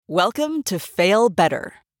Welcome to Fail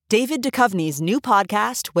Better, David Duchovny's new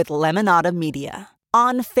podcast with Lemonada Media.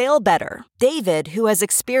 On Fail Better, David, who has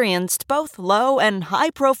experienced both low and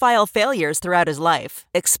high-profile failures throughout his life,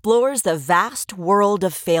 explores the vast world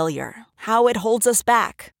of failure, how it holds us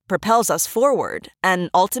back, propels us forward, and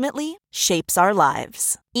ultimately shapes our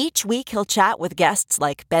lives. Each week he'll chat with guests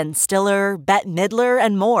like Ben Stiller, Bette Midler,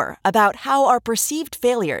 and more about how our perceived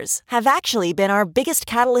failures have actually been our biggest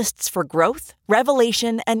catalysts for growth,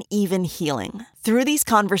 revelation, and even healing. Through these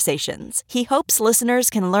conversations, he hopes listeners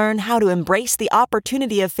can learn how to embrace the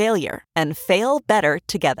opportunity of failure and fail better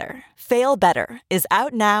together. Fail Better is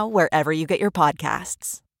out now wherever you get your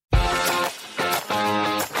podcasts.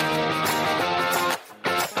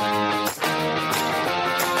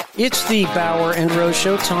 It's the Bauer and Rose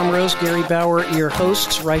Show. Tom Rose, Gary Bauer, your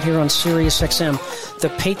hosts, right here on Sirius XM, the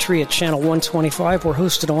Patriot Channel 125. We're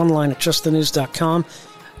hosted online at justthenews.com.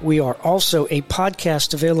 We are also a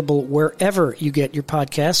podcast available wherever you get your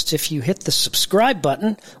podcasts. If you hit the subscribe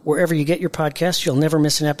button wherever you get your podcasts, you'll never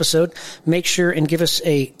miss an episode. Make sure and give us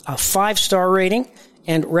a 5-star rating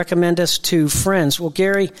and recommend us to friends. Well,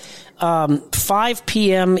 Gary, 5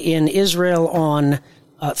 p.m. in Israel on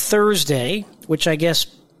Thursday, which I guess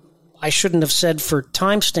I shouldn't have said for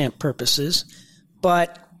timestamp purposes,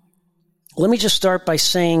 but let me just start by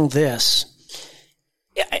saying this.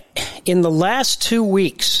 In the last 2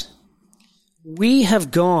 weeks, we have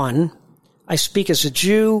gone, I speak as a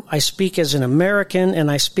Jew, I speak as an American, and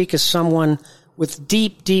I speak as someone with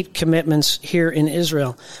deep, deep commitments here in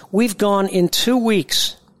Israel. We've gone in 2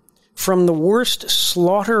 weeks from the worst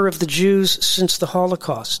slaughter of the Jews since the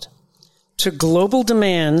Holocaust to global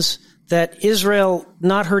demands that Israel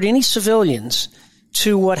not hurt any civilians,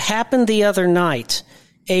 to what happened the other night,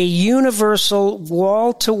 a universal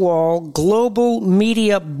wall-to-wall global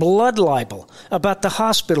media blood libel about the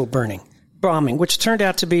hospital bombing, which turned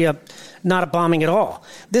out to be not a bombing at all.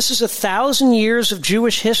 This is 1,000 years of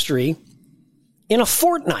Jewish history in a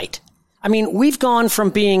fortnight. I mean, we've gone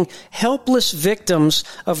from being helpless victims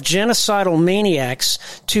of genocidal maniacs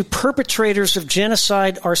to perpetrators of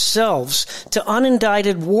genocide ourselves, to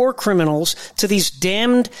unindicted war criminals, to these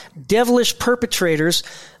damned devilish perpetrators.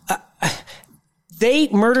 They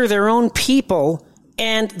murder their own people,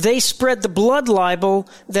 and they spread the blood libel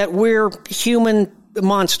that we're human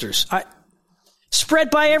monsters. Spread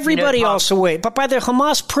by everybody also, but by the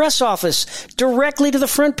Hamas press office, directly to the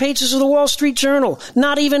front pages of the Wall Street Journal,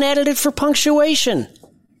 not even edited for punctuation.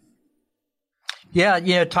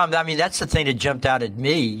 Yeah, Tom, I mean, that's the thing that jumped out at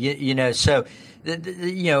me, so,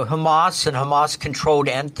 Hamas and Hamas-controlled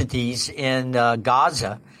entities in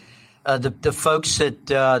Gaza, the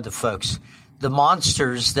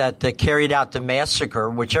monsters that carried out the massacre,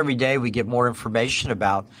 which every day we get more information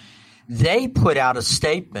about, they put out a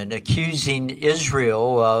statement accusing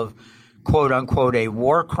Israel of, quote unquote, a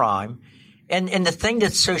war crime. And the thing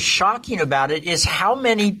that's so shocking about it is how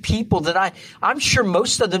many people that I'm sure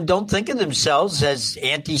most of them don't think of themselves as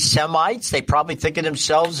anti-Semites. They probably think of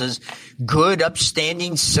themselves as good,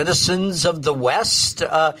 upstanding citizens of the West.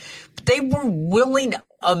 They were willing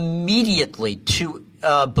immediately to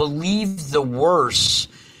believe the worst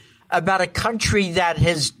about a country that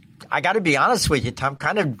has, I got to be honest with you, Tom,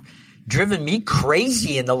 kind of driven me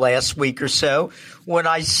crazy in the last week or so when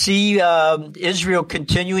I see Israel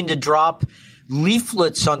continuing to drop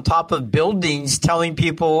leaflets on top of buildings telling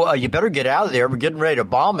people, you better get out of there. We're getting ready to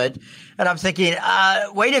bomb it. And I'm thinking,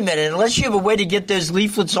 wait a minute, unless you have a way to get those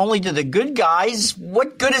leaflets only to the good guys,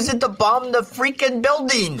 what good is it to bomb the freaking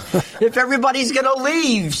building if everybody's going to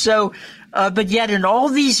leave? So, but yet in all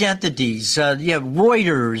these entities,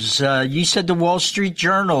 Reuters, you said the Wall Street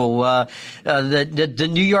Journal, the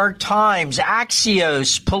New York Times,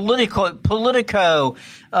 Axios, Politico,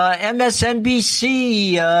 MSNBC,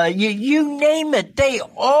 you name it, they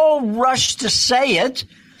all rush to say it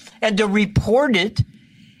and to report it.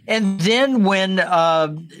 And then when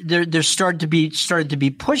there started to be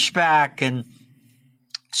pushback, and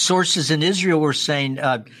sources in Israel were saying,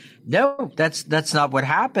 no, that's not what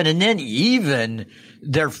happened. And then even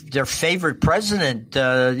their favorite president,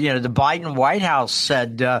 the Biden White House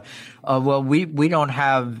said, well, we don't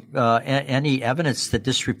have any evidence that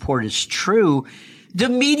this report is true. The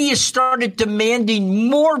media started demanding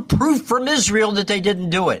more proof from Israel that they didn't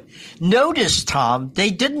do it. Notice, Tom,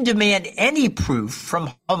 they didn't demand any proof from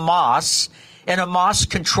Hamas and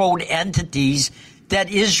Hamas-controlled entities that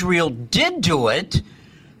Israel did do it.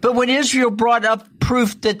 But when Israel brought up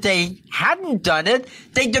proof that they hadn't done it,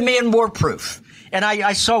 they demand more proof. And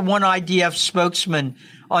I saw one IDF spokesman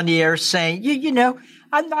on the air saying,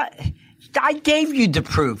 I'm not – I gave you the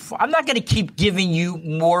proof. I'm not going to keep giving you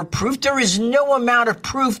more proof. There is no amount of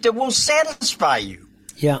proof that will satisfy you.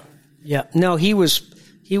 Yeah. No, he was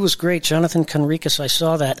great. Jonathan Conricus, I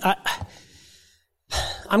saw that.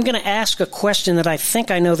 I'm going to ask a question that I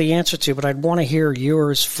think I know the answer to, but I'd want to hear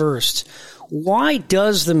yours first. Why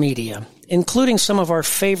does the media, including some of our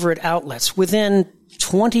favorite outlets, within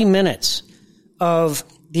 20 minutes of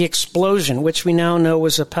the explosion, which we now know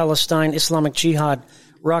was a Palestine Islamic Jihad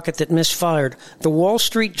rocket that misfired, the Wall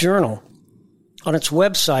Street Journal on its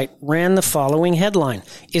website ran the following headline: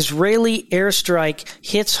 Israeli airstrike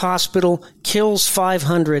hits hospital, kills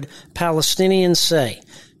 500, Palestinians say.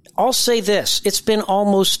 I'll say this, it's been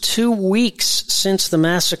almost 2 weeks since the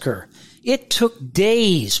massacre. It took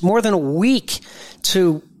days, more than a week,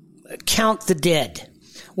 to count the dead.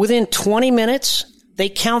 Within 20 minutes, they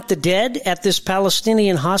count the dead at this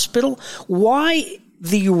Palestinian hospital. Why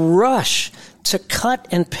the rush to cut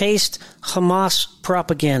and paste Hamas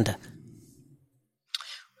propaganda?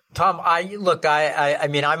 Tom, I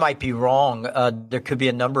mean, I might be wrong. There could be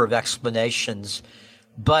a number of explanations,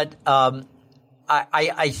 but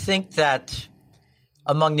I think that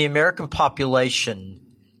among the American population,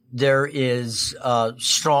 there is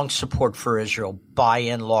strong support for Israel by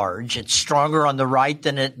and large. It's stronger on the right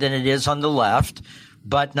than it is on the left,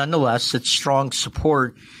 but nonetheless, it's strong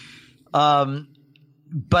support.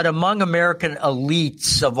 But among American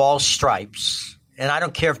elites of all stripes, and I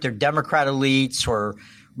don't care if they're Democrat elites or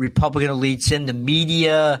Republican elites in the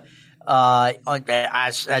media,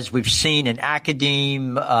 as we've seen in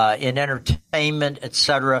academia, in entertainment,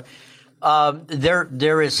 etc.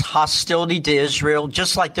 There is hostility to Israel,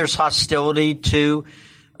 just like there's hostility to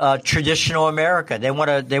traditional America. They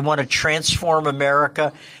want to transform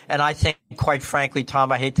America, and I think, quite frankly,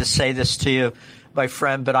 Tom, I hate to say this to you, my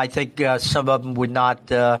friend, but I think some of them would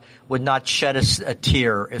not shed a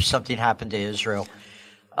tear if something happened to Israel.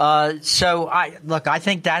 So I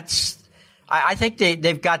think I think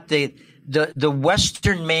they've got the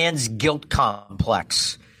Western man's guilt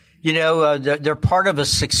complex. You know, they're part of a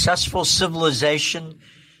successful civilization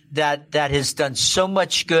that has done so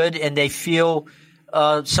much good, and they feel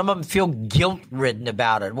some of them feel guilt-ridden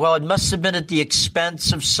about it. Well, it must have been at the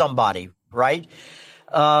expense of somebody, right?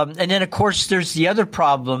 And then, of course, there's the other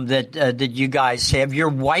problem that you guys have. You're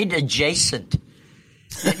white adjacent.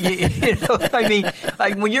 You know, I mean,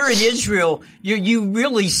 when you're in Israel, you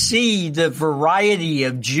really see the variety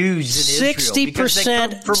of Jews in Israel because they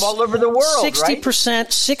come from all over the world.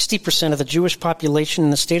 60% of the Jewish population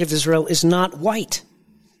in the state of Israel is not white.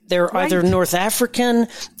 They're either North African,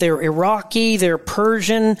 they're Iraqi, they're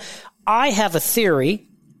Persian. I have a theory,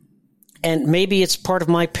 and maybe it's part of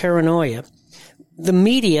my paranoia. The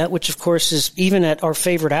media, which of course is even at our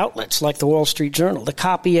favorite outlets like the Wall Street Journal, the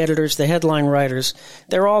copy editors, the headline writers,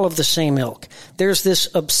 they're all of the same ilk. There's this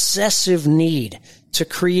obsessive need to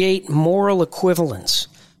create moral equivalence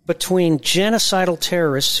between genocidal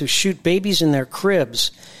terrorists who shoot babies in their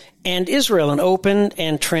cribs and Israel, an open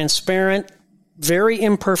and transparent, very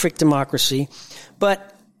imperfect democracy.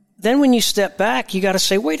 But then when you step back, you got to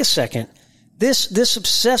say, wait a second, this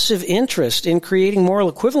obsessive interest in creating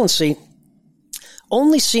moral equivalency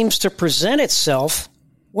only seems to present itself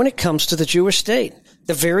when it comes to the Jewish state.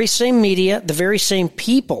 The very same media, the very same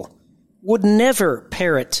people would never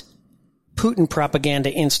parrot Putin propaganda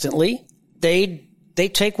instantly. They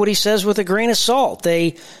take what he says with a grain of salt.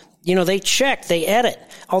 They check, they edit.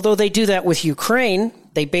 Although they do that with Ukraine,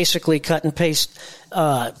 they basically cut and paste,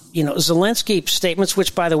 Zelensky statements,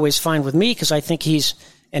 which by the way is fine with me because I think he's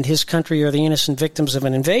and his country are the innocent victims of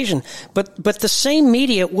an invasion. But the same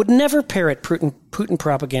media would never parrot Putin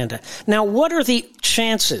propaganda. Now, what are the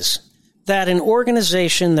chances that an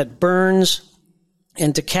organization that burns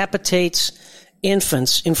and decapitates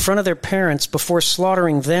infants in front of their parents before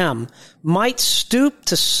slaughtering them might stoop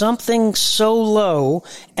to something so low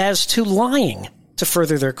as to lying to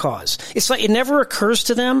further their cause? It's like it never occurs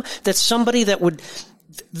to them that somebody that would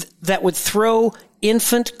throw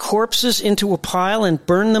infant corpses into a pile and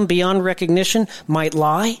burn them beyond recognition might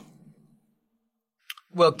lie?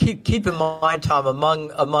 Well, keep in mind, Tom,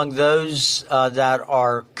 among those that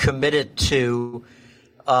are committed to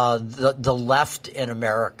the left in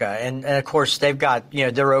America, and of course they've got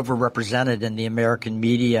they're overrepresented in the American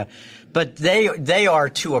media, but they are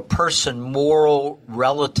to a person moral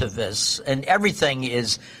relativists, and everything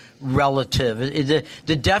is relative.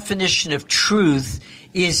 The definition of truth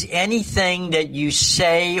is anything that you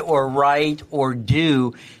say or write or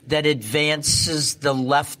do that advances the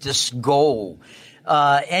leftist goal.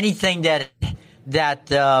 Anything that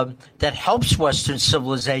helps Western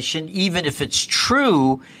civilization, even if it's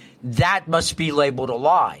true, that must be labeled a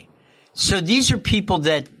lie. So these are people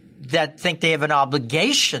that think they have an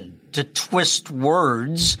obligation to twist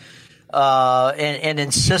words and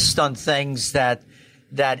insist on things that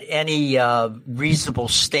any reasonable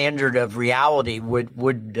standard of reality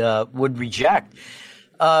would reject.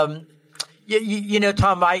 You know,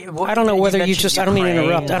 Tom, I don't know whether you just. I don't mean to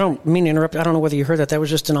interrupt. I don't mean to interrupt. I don't know whether you heard that. That was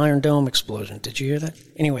just an Iron Dome explosion. Did you hear that?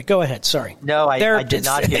 Anyway, go ahead. Sorry. No, I did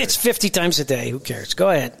not hear it. It's 50 times a day. Who cares? Go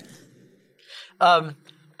ahead.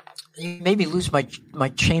 You made me lose my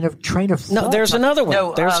train of thought. No, there's another one.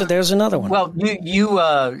 No, there's another one. Well, you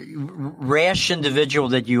rash individual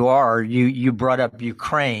that you are, you brought up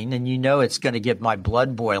Ukraine, and you know it's going to get my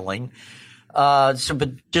blood boiling.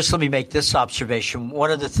 But just let me make this observation.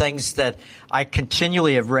 One of the things that I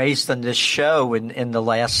continually have raised on this show in the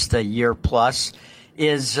last year plus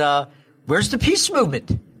is where's the peace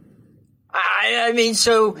movement? I mean,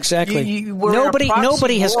 so exactly.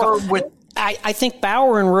 Nobody has. I think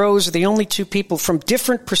Bauer and Rose are the only two people from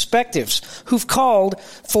different perspectives who've called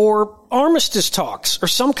for armistice talks or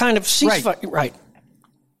some kind of ceasefire. Right.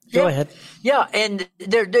 Go ahead. Yeah, and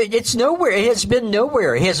it's nowhere. It has been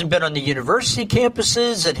nowhere. It hasn't been on the university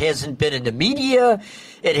campuses. It hasn't been in the media.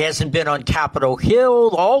 It hasn't been on Capitol Hill.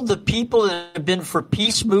 All the people that have been for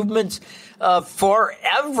peace movements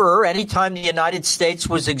forever, anytime the United States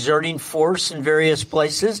was exerting force in various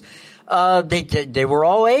places, they were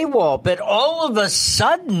all AWOL. But all of a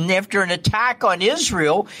sudden, after an attack on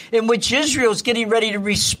Israel, in which Israel is getting ready to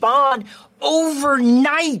respond,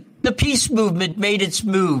 overnight, the peace movement made its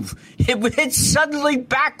move. It's suddenly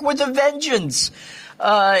back with a vengeance.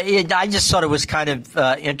 I just thought it was kind of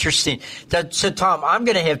interesting. So, Tom, I'm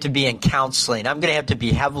going to have to be in counseling. I'm going to have to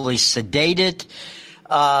be heavily sedated.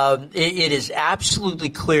 It is absolutely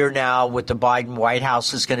clear now what the Biden White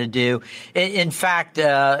House is going to do. In fact,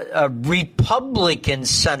 a Republican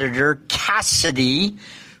Senator, Cassidy,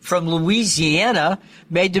 from Louisiana,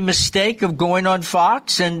 made the mistake of going on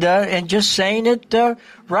Fox and just saying it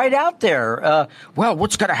right out there. Well,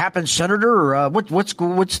 what's going to happen, Senator?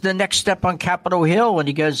 What's the next step on Capitol Hill? And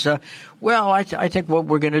he goes, well, I think what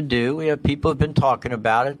we're going to do. People have been talking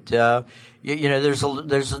about it. There's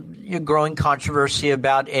a growing controversy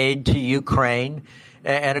about aid to Ukraine.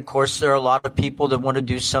 And, of course, there are a lot of people that want to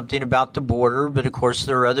do something about the border. But, of course,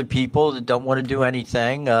 there are other people that don't want to do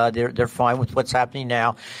anything. They're fine with what's happening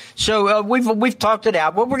now. So we've talked it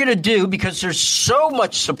out. What we're going to do, because there's so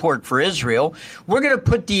much support for Israel, we're going to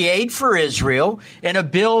put the aid for Israel in a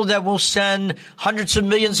bill that will send hundreds of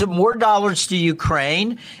millions of more dollars to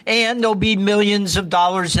Ukraine. And there'll be millions of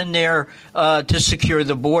dollars in there to secure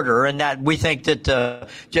the border. And that we think that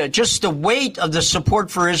just the weight of the support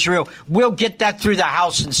for Israel will get that through the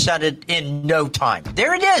House and Senate in no time.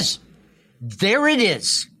 There it is. There it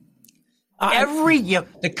is.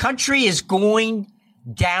 The country is going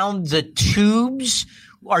down the tubes.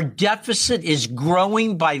 Our deficit is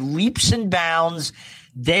growing by leaps and bounds.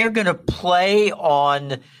 They're going to play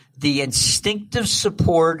on the instinctive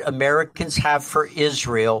support Americans have for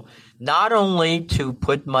Israel, not only to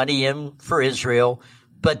put money in for Israel,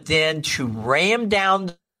 but then to ram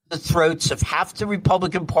down the throats of half the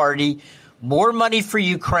Republican Party, more money for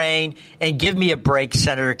Ukraine, and give me a break,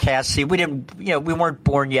 Senator Cassidy. We weren't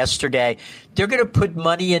born yesterday. They're going to put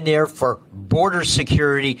money in there for border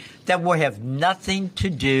security that will have nothing to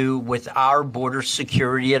do with our border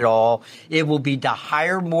security at all. It will be to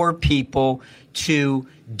hire more people to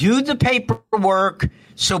do the paperwork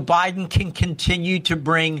so Biden can continue to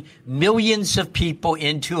bring millions of people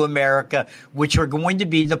into America, which are going to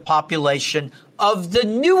be the population of the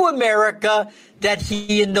new America that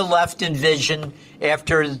he and the left envision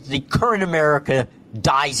after the current America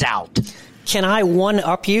dies out. Can I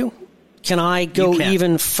one-up you? Can I go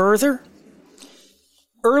even further?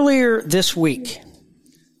 Earlier this week,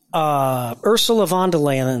 Ursula von der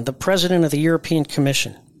Leyen, the president of the European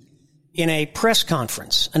Commission, in a press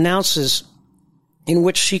conference announces, in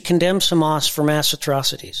which she condemns Hamas for mass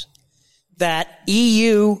atrocities, that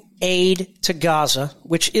EU aid to Gaza,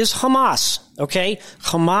 which is Hamas, okay?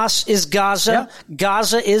 Hamas is Gaza. Yeah.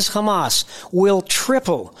 Gaza is Hamas, will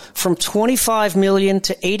triple from 25 million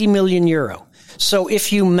to 80 million euro. So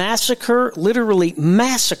if you literally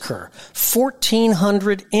massacre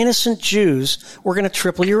 1,400 innocent Jews, we're going to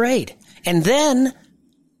triple your aid. And then,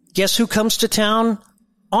 guess who comes to town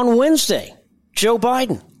on Wednesday? Joe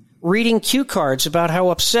Biden, reading cue cards about how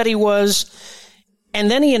upset he was. And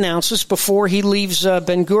then he announces, before he leaves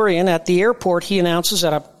Ben Gurion at the airport, he announces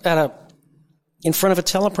in front of a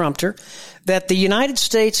teleprompter that the United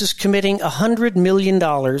States is committing $100 million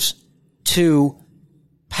to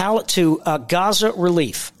Gaza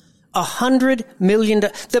relief. $100 million.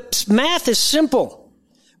 The math is simple.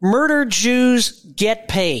 Murdered Jews get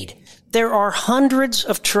paid. There are hundreds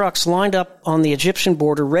of trucks lined up on the Egyptian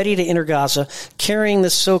border ready to enter Gaza carrying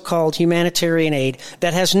this so-called humanitarian aid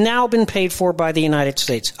that has now been paid for by the United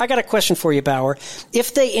States. I got a question for you, Bauer.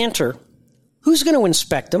 If they enter, who's going to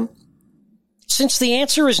inspect them? Since the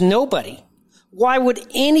answer is nobody, why would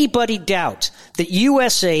anybody doubt that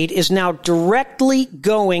U.S. aid is now directly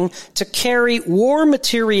going to carry war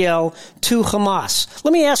materiel to Hamas?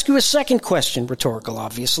 Let me ask you a second question, rhetorical,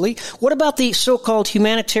 obviously. What about the so-called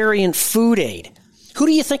humanitarian food aid? Who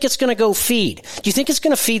do you think it's going to go feed? Do you think it's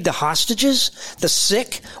going to feed the hostages, the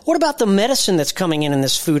sick? What about the medicine that's coming in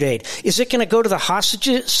this food aid? Is it going to go to the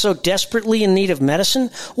hostages so desperately in need of medicine?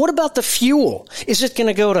 What about the fuel? Is it going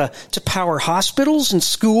to go to power hospitals and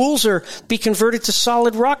schools or be converted to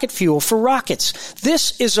solid rocket fuel for rockets?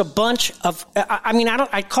 This is a bunch of,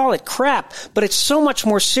 I call it crap, but it's so much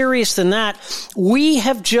more serious than that. We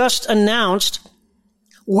have just announced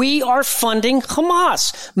we are funding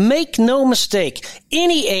Hamas. Make no mistake,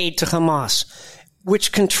 any aid to Hamas,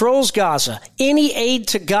 which controls Gaza, any aid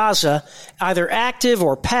to Gaza, either active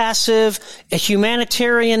or passive, a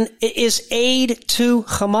humanitarian, is aid to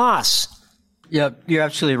Hamas. Yeah, you're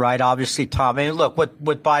absolutely right. Obviously, Tom. I mean, look,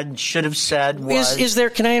 what Biden should have said was, is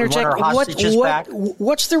there? Can I interject?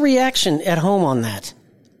 What's the reaction at home on that?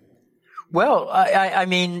 Well, I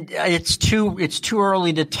mean, it's too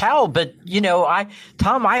early to tell, but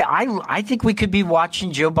Tom, I think we could be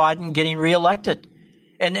watching Joe Biden getting reelected,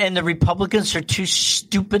 and the Republicans are too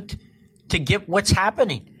stupid to get what's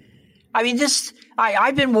happening. I mean,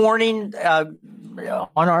 I've been warning on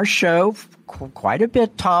our show quite a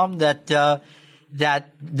bit, Tom, that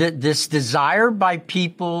this desire by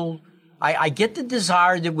people, I get the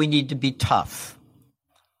desire that we need to be tough.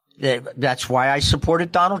 That's why I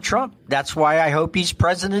supported Donald Trump. That's why I hope he's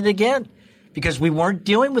president again, because we weren't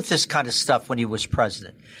dealing with this kind of stuff when he was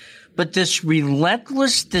president. But this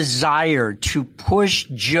relentless desire to push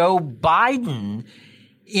Joe Biden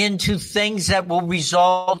into things that will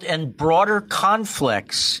result in broader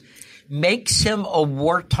conflicts makes him a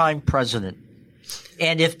wartime president.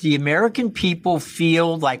 And if the American people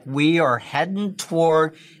feel like we are heading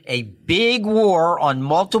toward a big war on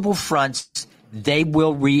multiple fronts, they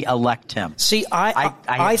will reelect him. See,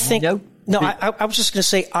 I think I was just going to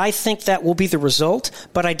say, I think that will be the result,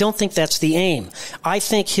 but I don't think that's the aim. I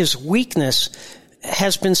think his weakness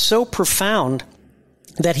has been so profound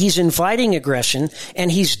that he's inviting aggression, and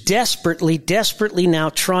he's desperately now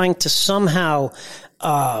trying to somehow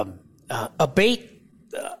abate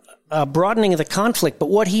broadening of the conflict. But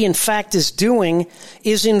what he in fact is doing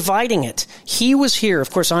is inviting it. He was here. Of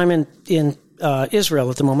course, I'm in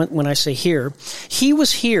Israel at the moment. When I say here, he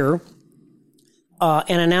was here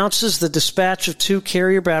and announces the dispatch of 2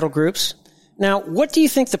 carrier battle groups. Now, what do you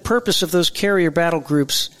think the purpose of those carrier battle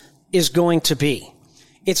groups is going to be?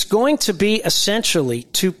 It's going to be essentially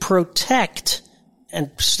to protect,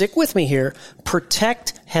 and stick with me here,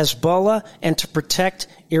 protect Hezbollah and to protect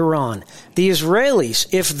Iran. The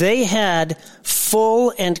Israelis, if they had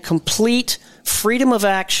full and complete freedom of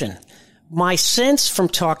action, my sense from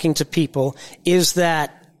talking to people is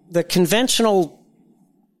that the conventional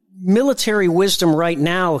military wisdom right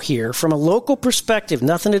now here, from a local perspective,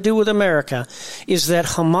 nothing to do with America, is that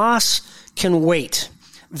Hamas can wait,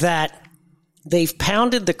 that they've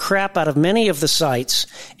pounded the crap out of many of the sites,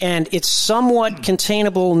 and it's somewhat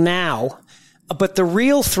containable now. But the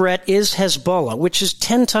real threat is Hezbollah, which is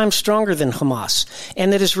 10 times stronger than Hamas,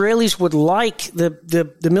 and that Israelis would like,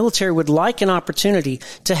 the military would like an opportunity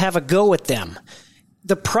to have a go at them.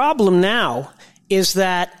 The problem now is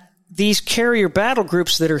that these carrier battle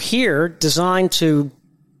groups that are here, designed to,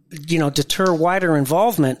 deter wider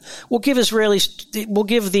involvement, will give the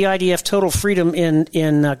IDF total freedom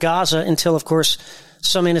in Gaza until, of course,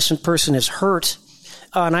 some innocent person is hurt.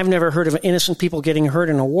 And I've never heard of innocent people getting hurt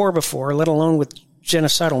in a war before, let alone with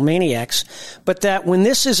genocidal maniacs. But that when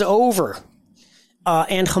this is over,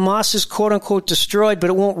 and Hamas is quote unquote destroyed, but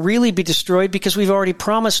it won't really be destroyed because we've already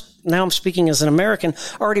promised, now I'm speaking as an American,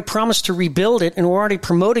 already promised to rebuild it, and we're already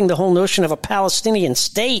promoting the whole notion of a Palestinian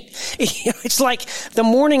state. It's like the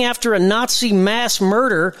morning after a Nazi mass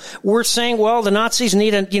murder, we're saying, well, the Nazis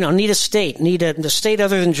need a state, need a state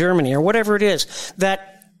other than Germany or whatever it is. That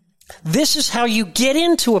this is how you get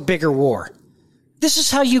into a bigger war. This is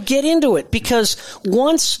how you get into it, because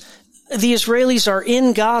once the Israelis are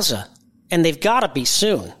in Gaza, and they've got to be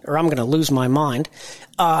soon, or I'm going to lose my mind,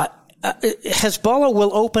 Hezbollah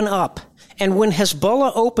will open up. And when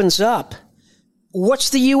Hezbollah opens up,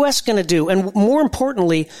 what's the U.S. going to do? And more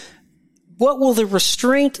importantly, what will the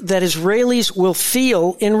restraint that Israelis will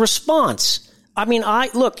feel in response? I mean,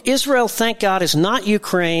 look, Israel, thank God, is not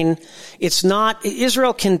Ukraine. It's not,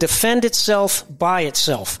 Israel can defend itself by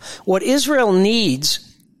itself. What Israel needs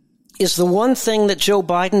is the one thing that Joe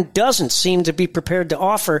Biden doesn't seem to be prepared to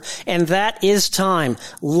offer, and that is time.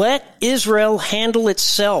 Let Israel handle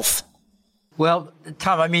itself. Well,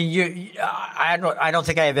 Tom, I mean, I don't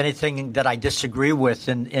think I have anything that I disagree with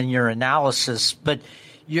in your analysis, but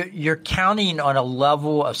you're counting on a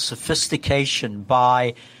level of sophistication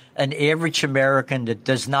by an average American that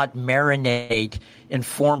does not marinate in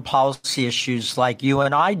foreign policy issues like you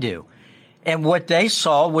and I do. And what they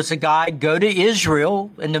saw was a guy go to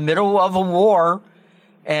Israel in the middle of a war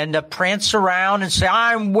and prance around and say,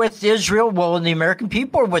 I'm with Israel. Well, and the American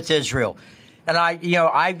people are with Israel. And I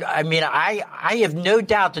have no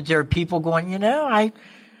doubt that there are people going,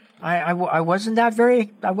 I wasn't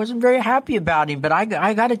very happy about him, but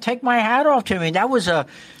I got to take my hat off to him. That was a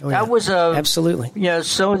absolutely,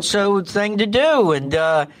 so-and-so thing to do. And,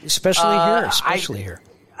 especially here.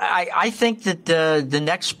 I think that the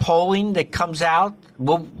next polling that comes out,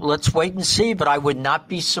 well, let's wait and see, but I would not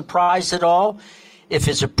be surprised at all if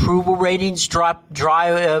his approval ratings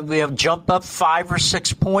jump up 5 or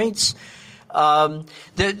 6 points. On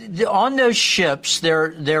those ships,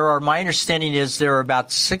 there are, my understanding is there are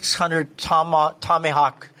about 600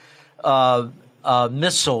 Tomahawk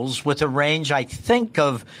missiles with a range, I think,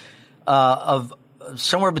 of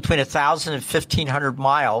somewhere between 1,000 and 1,500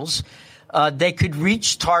 miles. They could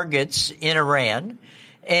reach targets in Iran.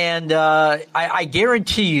 And I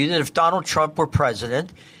guarantee you that if Donald Trump were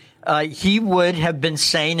president, he would have been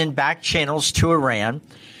saying in back channels to Iran,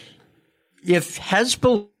 if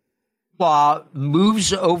Hezbollah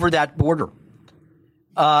moves over that border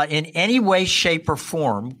in any way, shape, or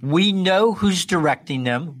form, we know who's directing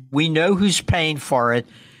them. We know who's paying for it.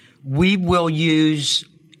 We will use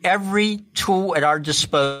every tool at our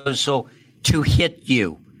disposal to hit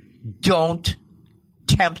you. Don't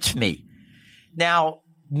tempt me. Now,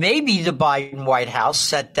 maybe the Biden White House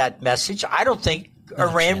sent that message. I don't think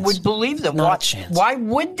Iran would believe them. Why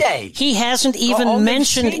would they? He hasn't even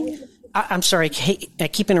mentioned. I'm sorry, I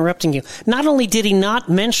keep interrupting you. Not only did he not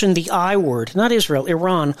mention the I word, not Israel,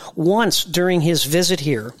 Iran, once during his visit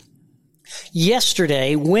here,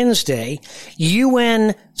 yesterday, Wednesday,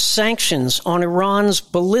 UN sanctions on Iran's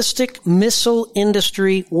ballistic missile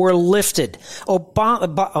industry were lifted.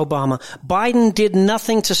 Biden did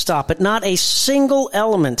nothing to stop it. Not a single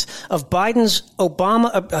element of Biden's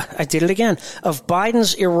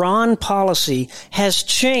Biden's Iran policy has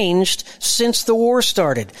changed since the war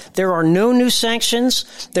started. There are no new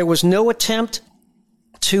sanctions. There was no attempt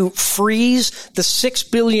to freeze the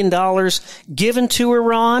 $6 billion given to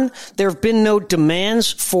Iran. There have been no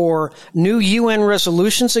demands for new UN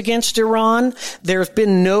resolutions against Iran. There have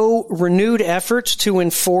been no renewed efforts to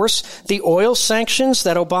enforce the oil sanctions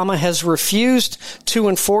that Obama has refused to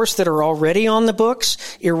enforce that are already on the books.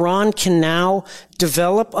 Iran can now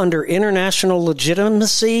develop under international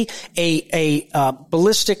legitimacy a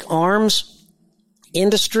ballistic arms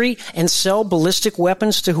industry and sell ballistic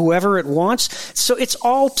weapons to whoever it wants. So it's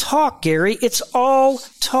all talk, Gary. It's all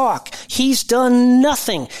talk. He's done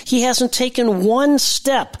nothing. He hasn't taken one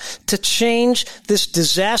step to change this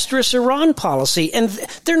disastrous Iran policy. And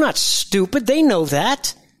they're not stupid. They know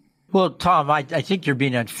that. Well, Tom, I think you're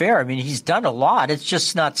being unfair. I mean, he's done a lot. It's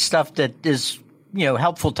just not stuff that is,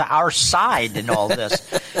 helpful to our side in all this.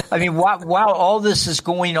 I mean, while all this is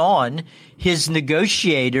going on, his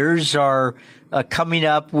negotiators are coming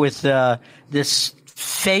up with this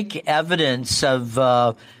fake evidence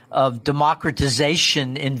of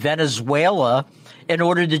democratization in Venezuela in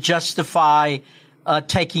order to justify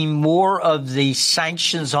taking more of the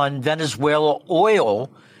sanctions on Venezuela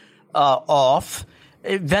oil off.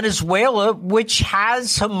 Venezuela, which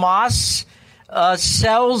has Hamas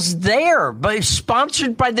cells there, but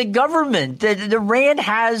sponsored by the government. Iran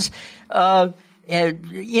has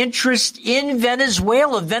interest in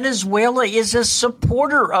Venezuela. Venezuela is a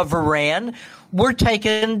supporter of Iran. We're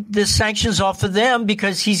taking the sanctions off of them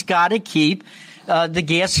because he's got to keep the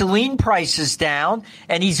gasoline prices down,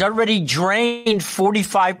 and he's already drained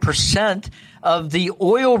 45% of the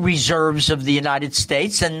oil reserves of the United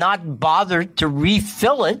States and not bothered to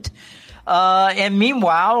refill it. And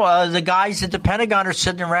meanwhile, the guys at the Pentagon are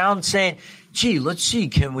sitting around saying, gee, let's see,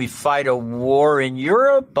 can we fight a war in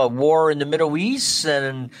Europe, a war in the Middle East,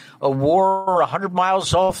 and a war 100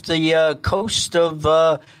 miles off the coast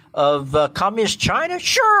of communist China?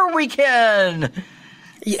 Sure, we can.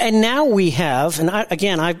 And now we have, and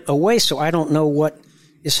I'm away, so I don't know what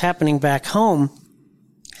is happening back home,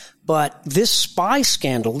 But this spy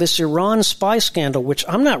scandal, this Iran spy scandal, which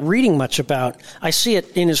I'm not reading much about, I see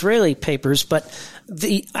it in Israeli papers, but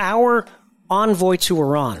our envoy to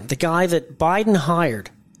Iran, the guy that Biden hired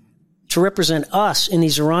to represent us in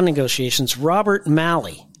these Iran negotiations, Robert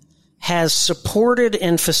Malley, has supported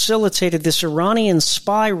and facilitated this Iranian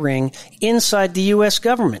spy ring inside the U.S.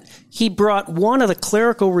 government. He brought one of the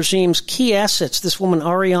clerical regime's key assets, this woman,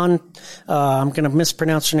 Ariane, I'm going to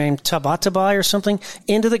mispronounce her name, Tabatabai or something,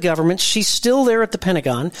 into the government. She's still there at the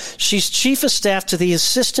Pentagon. She's chief of staff to the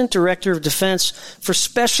Assistant Director of Defense for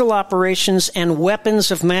Special Operations and Weapons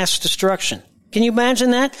of Mass Destruction. Can you imagine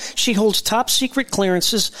that? She holds top secret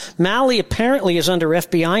clearances. Malley apparently is under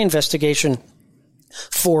FBI investigation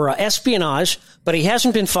for espionage, but he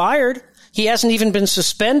hasn't been fired. He hasn't even been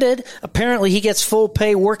suspended. Apparently, he gets full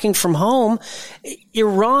pay working from home.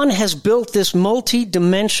 Iran has built this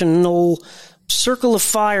multi-dimensional circle of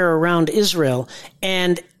fire around Israel.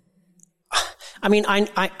 And I mean,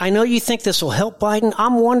 I know you think this will help Biden.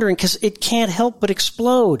 I'm wondering, because it can't help but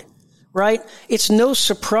explode, right? It's no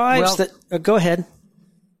surprise that... go ahead.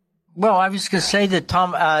 Well, I was going to say that,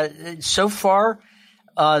 Tom, so far...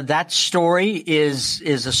 that story is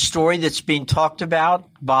a story that's being talked about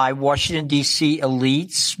by Washington, D.C.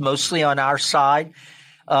 elites, mostly on our side.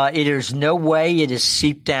 There's no way it has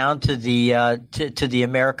seeped down to the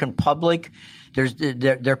American public.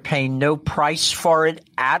 They're paying no price for it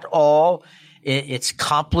at all. It's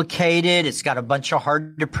complicated. It's got a bunch of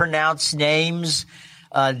hard to pronounce names.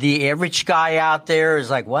 The average guy out there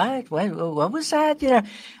is like, what was that? You know,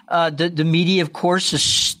 the media, of course, is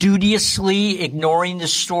studiously ignoring the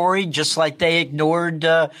story, just like they ignored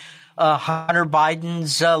Hunter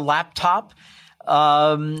Biden's laptop.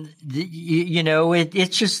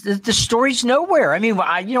 It's just the story's nowhere. I mean,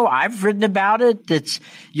 I've written about it.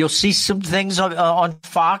 You'll see some things on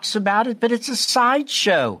Fox about it, but it's a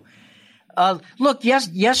sideshow. Look,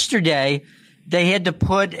 yesterday they had to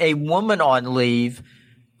put a woman on leave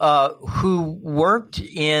who worked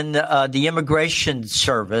in the immigration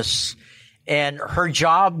service, and her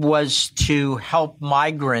job was to help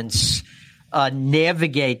migrants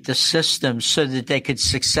navigate the system so that they could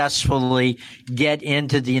successfully get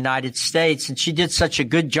into the United States. And she did such a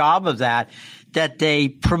good job of that they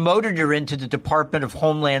promoted her into the Department of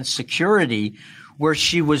Homeland Security, where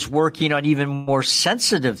she was working on even more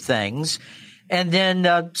sensitive things. And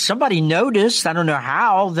then somebody noticed, I don't know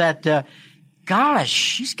how, that gosh,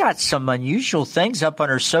 she's got some unusual things up on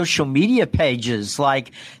her social media pages,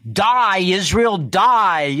 like "Die, Israel,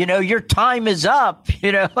 die," your time is up,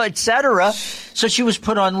 etc. So she was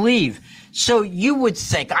put on leave. So you would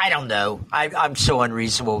think, I don't know, I'm so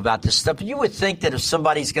unreasonable about this stuff, but you would think that if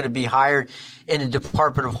somebody's going to be hired in the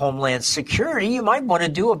Department of Homeland Security, you might want to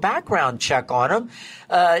do a background check on them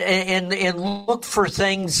and look for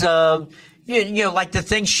things, like the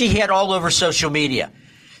things she had all over social media.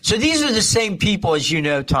 So these are the same people, as you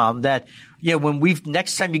know, Tom, that, when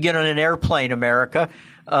next time you get on an airplane, America,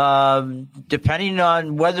 depending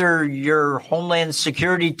on whether your Homeland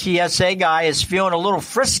Security TSA guy is feeling a little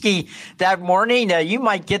frisky that morning, you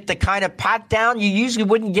might get the kind of pat down you usually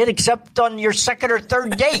wouldn't get except on your second or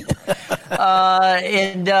third date. But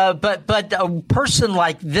a person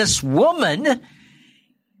like this woman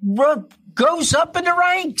goes up in the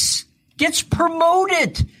ranks, gets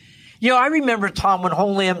promoted. I remember, Tom, when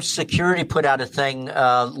Homeland Security put out a thing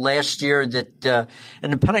last year that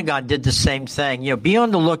and the Pentagon did the same thing. Be on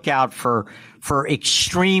the lookout for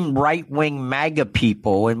extreme right-wing MAGA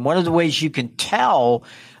people. And one of the ways you can tell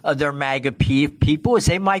they're MAGA people is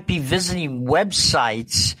they might be visiting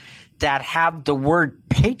websites that have the word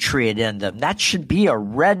patriot in them. That should be a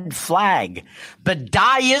red flag. But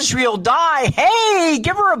 "Die, Israel, die." Hey,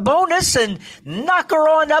 give her a bonus and knock her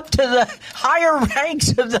on up to the higher ranks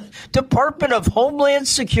of the Department of Homeland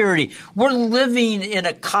Security. We're living in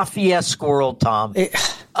a Kafkaesque world, Tom.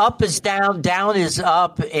 Up is down, down is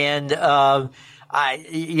up, and a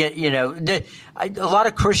lot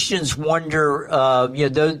of Christians wonder,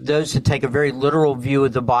 those who take a very literal view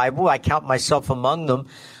of the Bible, I count myself among them,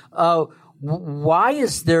 why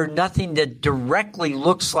is there nothing that directly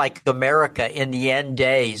looks like America in the end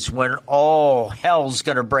days when all hell's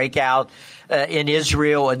going to break out in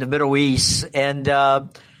Israel and the Middle East? And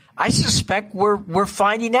I suspect we're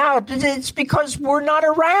finding out it's because we're not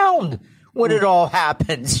around when it all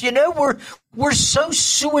happens. We're so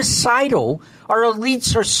suicidal. Our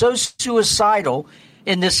elites are so suicidal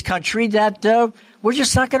in this country that we're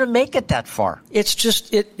just not going to make it that far. It's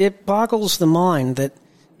just it boggles the mind that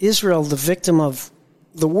Israel, the victim of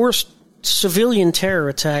the worst civilian terror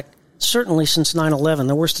attack, certainly since 9/11,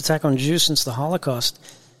 the worst attack on Jews since the Holocaust,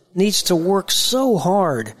 needs to work so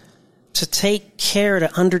hard to take care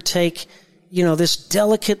to undertake, this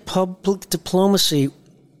delicate public diplomacy,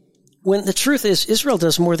 when the truth is Israel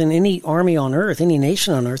does more than any army on earth, any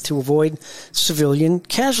nation on earth, to avoid civilian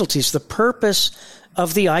casualties. The purpose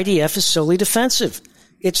of the IDF is solely defensive.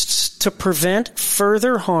 It's to prevent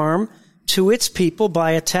further harm to its people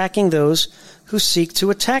by attacking those who seek to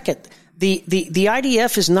attack it. The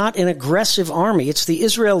IDF is not an aggressive army. It's the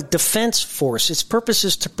Israel Defense Force. Its purpose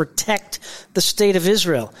is to protect the state of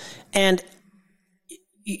Israel. And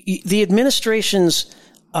the administration's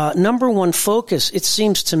number one focus, it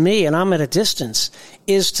seems to me, and I'm at a distance,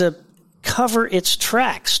 is to cover its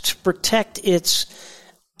tracks, to protect its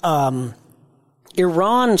Iran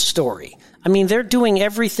story. I mean, they're doing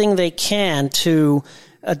everything they can to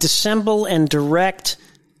dissemble and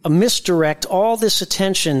misdirect all this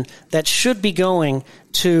attention that should be going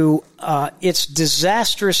to its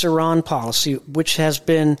disastrous Iran policy, which has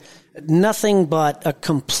been nothing but a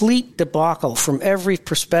complete debacle from every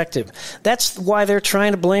perspective. That's why they're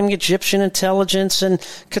trying to blame Egyptian intelligence and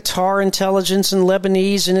Qatar intelligence and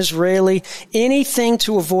Lebanese and Israeli, anything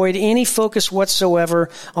to avoid any focus whatsoever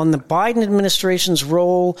on the Biden administration's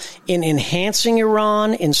role in enhancing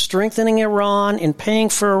Iran, in strengthening Iran, in paying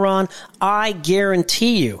for Iran. I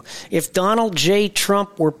guarantee you, if Donald J.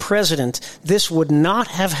 Trump were president, this would not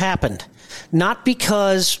have happened. Not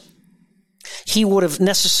because he would have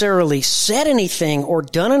necessarily said anything or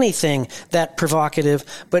done anything that provocative,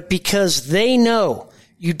 but because they know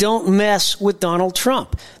you don't mess with Donald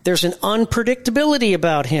Trump. There's an unpredictability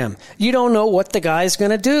about him. You don't know what the guy's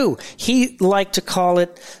going to do. He liked to call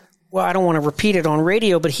it, well, I don't want to repeat it on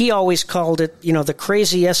radio, but he always called it, the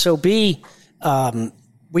crazy SOB. We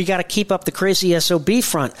got to keep up the crazy SOB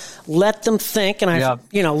front. Let them think,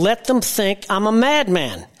 let them think I'm a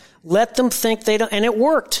madman. Let them think they don't, and it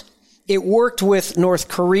worked. It worked with North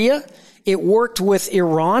Korea. It worked with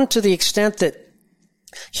Iran to the extent that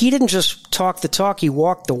he didn't just talk the talk, he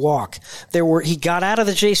walked the walk. He got out of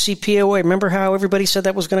the JCPOA. Remember how everybody said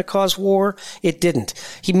that was going to cause war? It didn't.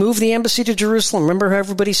 He moved the embassy to Jerusalem. Remember how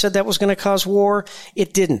everybody said that was going to cause war?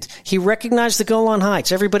 It didn't. He recognized the Golan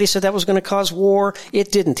Heights. Everybody said that was going to cause war.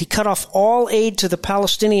 It didn't. He cut off all aid to the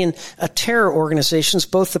Palestinian terror organizations,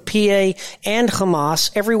 both the PA and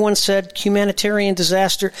Hamas. Everyone said humanitarian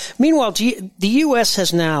disaster. Meanwhile, the U.S.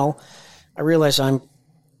 has now, I realize I'm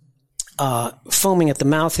foaming at the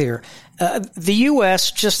mouth here. The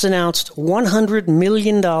U.S. just announced $100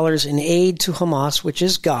 million in aid to Hamas, which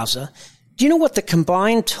is Gaza. Do you know what the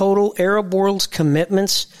combined total Arab world's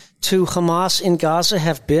commitments to Hamas in Gaza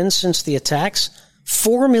have been since the attacks?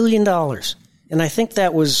 $4 million. And I think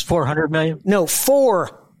that was... 400 million? No,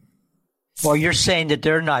 4. Well, you're saying that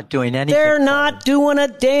they're not doing anything. They're not doing a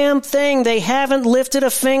damn thing. They haven't lifted a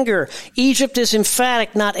finger. Egypt is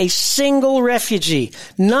emphatic. Not a single refugee.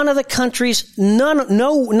 None of the countries,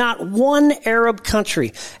 not one Arab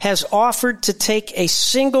country has offered to take a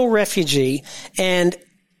single refugee. And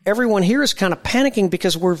everyone here is kind of panicking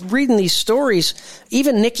because we're reading these stories.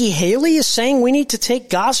 Even Nikki Haley is saying we need to take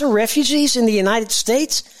Gaza refugees in the United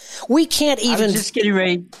States. We can't even... I was just getting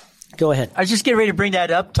ready... Go ahead. I was just getting ready to bring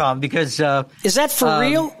that up, Tom, because... is that for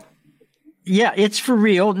real? Yeah, it's for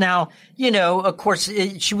real. Now, of course,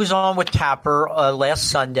 she was on with Tapper last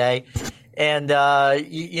Sunday, and,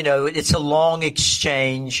 it's a long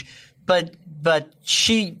exchange, but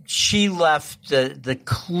she left the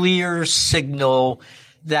clear signal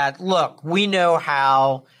that, look, we know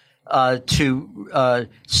how to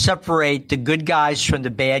separate the good guys from the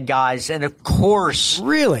bad guys. And of course,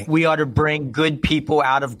 really, we ought to bring good people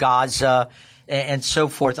out of Gaza and so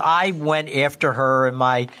forth. I went after her in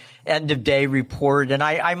my end of day report. And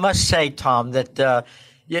I must say, Tom, that,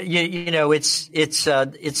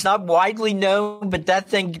 it's not widely known, but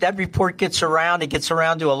that report gets around. It gets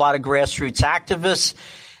around to a lot of grassroots activists.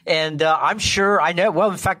 And I'm sure I know.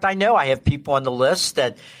 Well, in fact, I know I have people on the list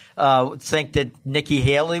that think that Nikki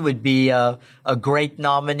Haley would be a great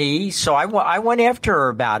nominee. So I went after her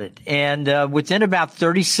about it. And within about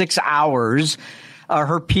 36 hours,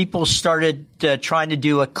 her people started trying to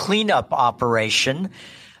do a cleanup operation.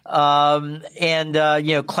 Claiming,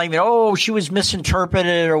 oh, she was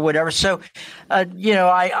misinterpreted or whatever. So,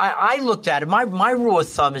 I looked at it. My rule of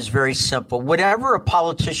thumb is very simple. Whatever a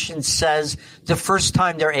politician says the first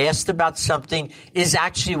time they're asked about something is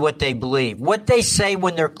actually what they believe. What they say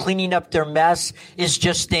when they're cleaning up their mess is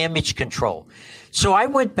just damage control. So I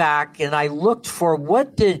went back and I looked for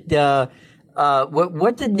what did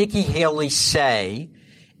Nikki Haley say.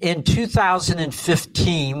 in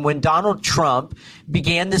 2015 when Donald Trump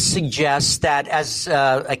began to suggest that as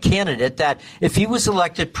a candidate, that if he was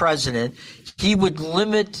elected president, he would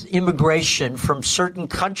limit immigration from certain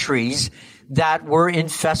countries that were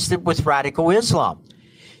infested with radical Islam.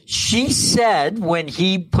 She said when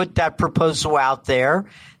he put that proposal out there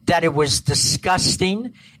that it was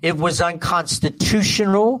disgusting, it was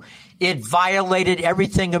unconstitutional, it violated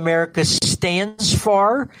everything America stands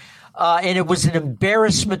for, and it was an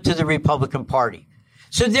embarrassment to the Republican Party.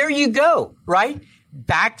 So there you go, right?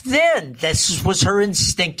 Back then, this was her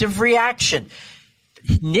instinctive reaction.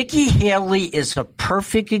 Nikki Haley is a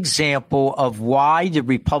perfect example of why the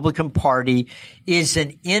Republican Party is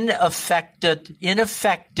an ineffective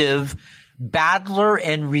battler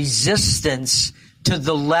and resistance to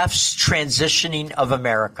the left's transitioning of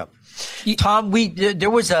America. Tom, there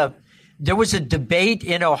was a debate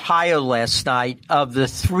in Ohio last night of the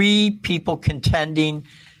three people contending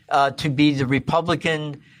to be the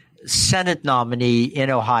Republican Senate nominee in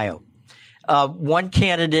Ohio. One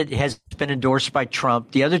candidate has been endorsed by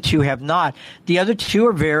Trump. The other two have not. The other two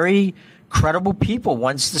are very credible people.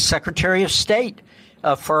 One's the Secretary of State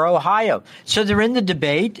for Ohio. So they're in the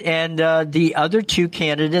debate, and the other two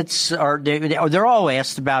candidates they're all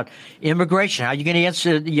asked about immigration. How are you going to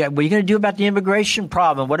answer? What are you going to do about the immigration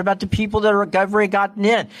problem? What about the people that have already gotten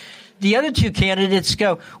in? The other two candidates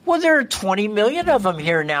go, well, there are 20 million of them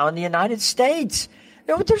here now in the United States.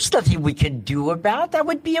 There's nothing we can do about that.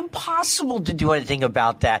 Would be impossible to do anything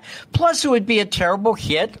about that. Plus, it would be a terrible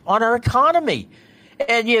hit on our economy.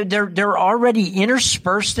 And they're already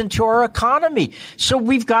interspersed into our economy. So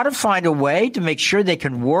we've got to find a way to make sure they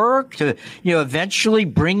can work, to eventually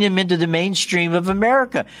bring them into the mainstream of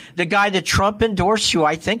America. The guy that Trump endorsed, who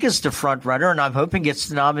I think is the front runner, and I'm hoping gets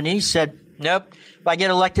the nominee, said, nope. If I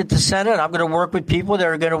get elected to Senate, I'm going to work with people that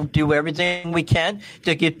are going to do everything we can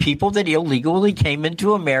to get people that illegally came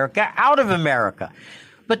into America out of America.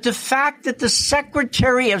 But the fact that the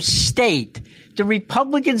Secretary of State, the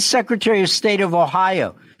Republican Secretary of State of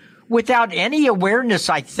Ohio, without any awareness,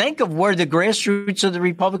 I think, of where the grassroots of the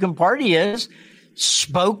Republican Party is,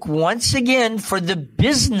 spoke once again for the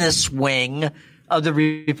business wing of the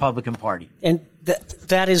Republican Party. And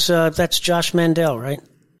that's Josh Mandel, right?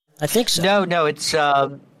 I think so. No, it's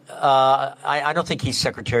I don't think he's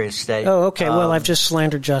Secretary of State. Oh, okay. Well, I've just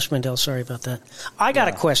slandered Josh Mandel. Sorry about that. I got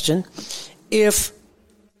a question.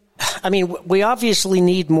 We obviously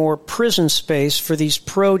need more prison space for these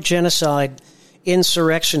pro-genocide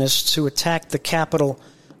insurrectionists who attacked the Capitol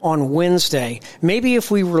on Wednesday. Maybe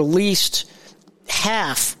if we released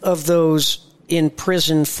half of those in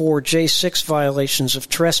prison for J6 violations of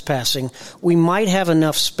trespassing, we might have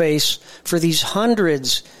enough space for these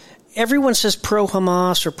hundreds. Everyone says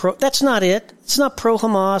pro-Hamas or pro. That's not it. It's not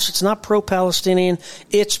pro-Hamas. It's not pro-Palestinian.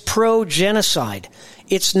 It's pro-genocide.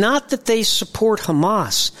 It's not that they support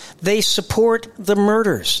Hamas. They support the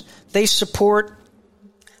murders. They support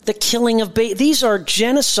the killing of these are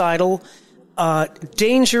genocidal,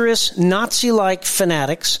 dangerous, Nazi-like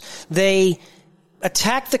fanatics. They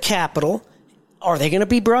attack the Capitol. Are they going to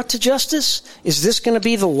be brought to justice? Is this going to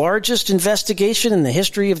be the largest investigation in the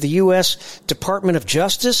history of the U.S. Department of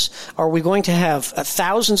Justice? Are we going to have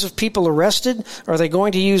thousands of people arrested? Are they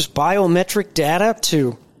going to use biometric data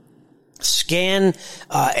to scan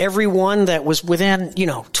everyone that was within,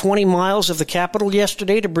 20 miles of the Capitol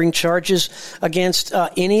yesterday to bring charges against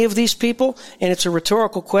any of these people? And it's a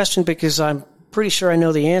rhetorical question because I'm pretty sure I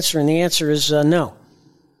know the answer, and the answer is no.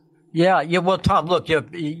 Yeah. Well, Tom, look,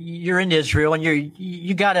 you're in Israel, and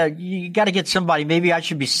you gotta get somebody. Maybe I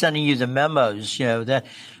should be sending you the memos. The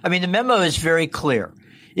memo is very clear.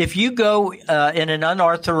 If you go in an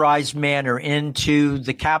unauthorized manner into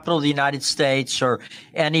the Capitol of the United States or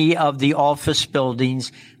any of the office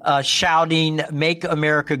buildings, shouting "Make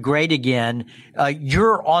America Great Again,"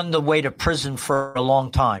 you're on the way to prison for a long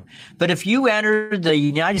time. But if you enter the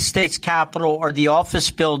United States Capitol or the office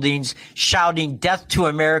buildings shouting "Death to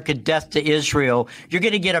America, Death to Israel," you're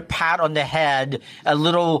going to get a pat on the head, a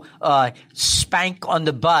little spank on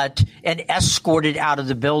the butt, and escorted out of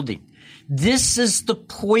the building. This is the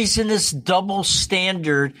poisonous double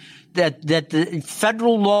standard that the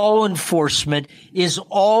federal law enforcement is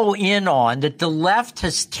all in on, that the left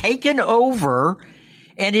has taken over,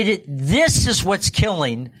 and this is what's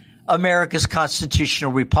killing America's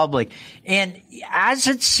constitutional republic. And as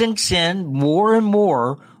it sinks in more and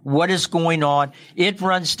more what is going on, it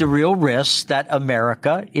runs the real risk that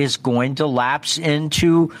America is going to lapse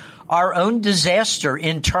into our own disaster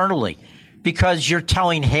internally. Because you're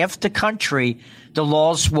telling half the country the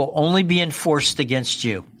laws will only be enforced against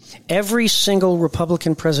you. Every single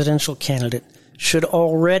Republican presidential candidate should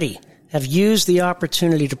already have used the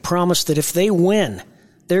opportunity to promise that if they win,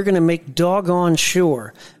 they're going to make doggone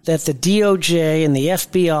sure that the DOJ and the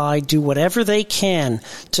FBI do whatever they can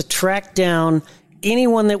to track down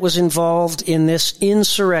anyone that was involved in this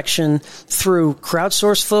insurrection through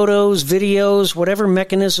crowdsourced photos, videos, whatever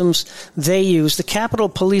mechanisms they use. The Capitol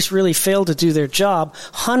Police really failed to do their job.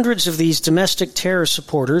 Hundreds of these domestic terror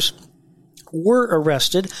supporters were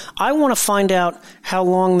arrested. I want to find out how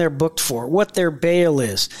long they're booked for, what their bail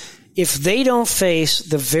is. If they don't face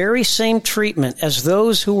the very same treatment as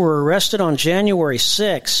those who were arrested on January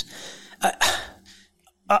 6th,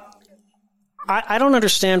 I don't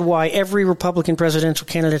understand why every Republican presidential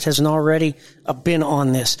candidate hasn't already been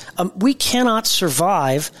on this. We cannot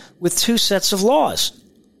survive with two sets of laws.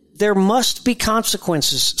 There must be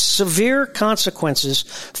consequences, severe consequences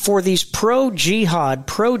for these pro-jihad,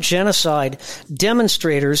 pro-genocide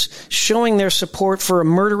demonstrators showing their support for a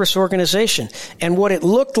murderous organization. And what it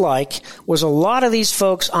looked like was a lot of these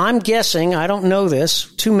folks, I'm guessing, I don't know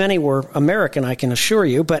this, too many were American, I can assure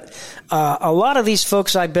you, but a lot of these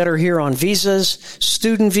folks I bet are here on visas,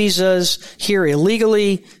 student visas, here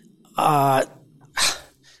illegally.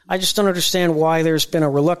 I just don't understand why there's been a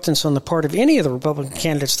reluctance on the part of any of the Republican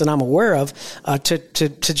candidates that I'm aware of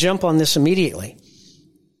to jump on this immediately.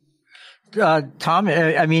 Tom,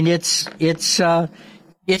 I mean, it's the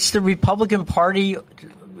Republican Party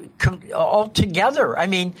altogether. I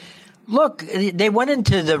mean, look, they went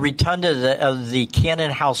into the rotunda of the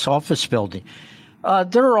Cannon House office building.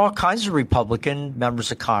 There are all kinds of Republican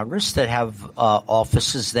members of Congress that have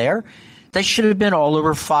offices there. They should have been all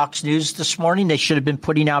over Fox News this morning. They should have been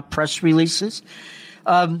putting out press releases.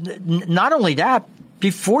 Not only that,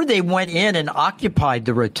 before they went in and occupied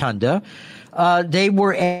the rotunda, they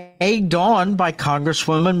were egged on by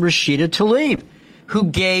Congresswoman Rashida Tlaib, who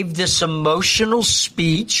gave this emotional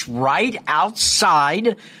speech right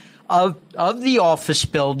outside of the office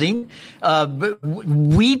building,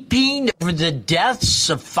 weeping over the deaths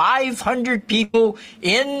of 500 people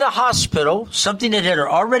in the hospital, something that had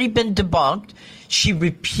already been debunked. She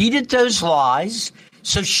repeated those lies.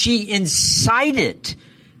 So she incited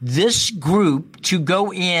this group to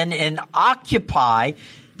go in and occupy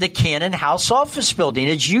the Cannon House office building.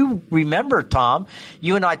 As you remember, Tom,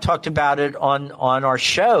 you and I talked about it on our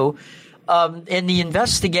show. In the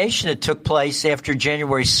investigation that took place after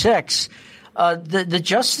January 6th, the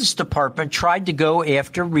Justice Department tried to go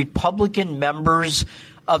after Republican members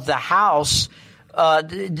of the House.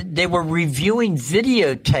 They were reviewing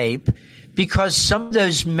videotape because some of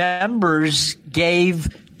those members gave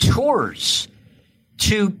tours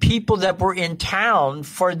to people that were in town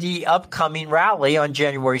for the upcoming rally on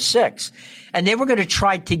January 6th. And they were going to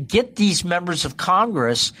try to get these members of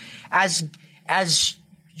Congress as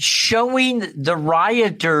showing the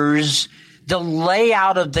rioters the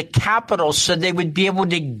layout of the Capitol so they would be able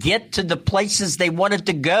to get to the places they wanted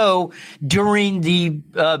to go during the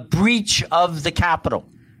breach of the Capitol.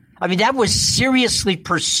 I mean, that was seriously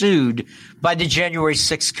pursued by the January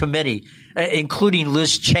 6th committee, including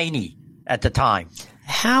Liz Cheney at the time.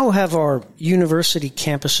 How have our university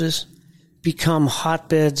campuses become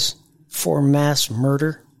hotbeds for mass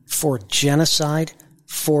murder, for genocide,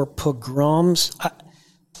 for pogroms?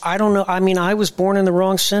 I don't know. I mean, I was born in the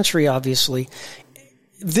wrong century, obviously.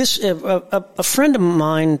 A friend of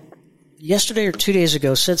mine yesterday or 2 days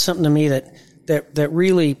ago said something to me that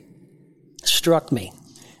really struck me.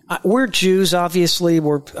 We're Jews, obviously.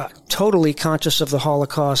 We're totally conscious of the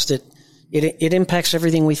Holocaust. It impacts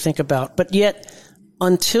everything we think about. But yet,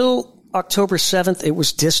 until October 7th, it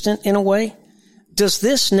was distant in a way. Does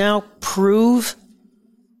this now prove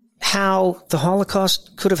how the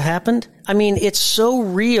Holocaust could have happened? I mean, it's so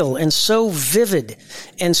real and so vivid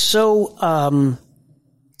and so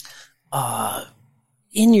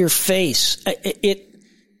in your face.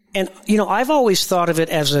 I've always thought of it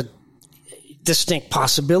as a distinct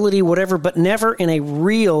possibility, whatever, but never in a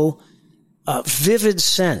real, vivid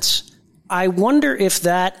sense. I wonder if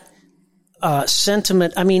that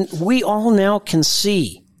sentiment, I mean, we all now can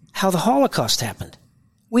see how the Holocaust happened.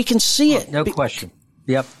 We can see it. No question.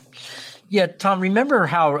 Yep. Yeah, Tom, remember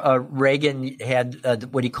how Reagan had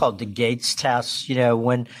what he called the Gates test? You know,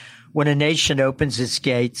 when a nation opens its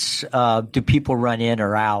gates, do people run in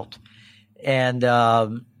or out? And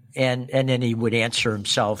then he would answer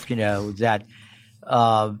himself, you know, that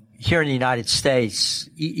here in the United States,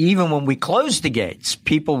 even when we close the gates,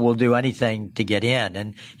 people will do anything to get in.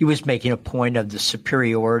 And he was making a point of the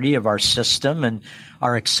superiority of our system and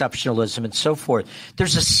our exceptionalism and so forth.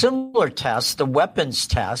 There's a similar test, the weapons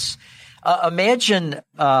test. Imagine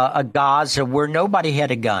a Gaza where nobody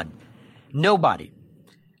had a gun. Nobody.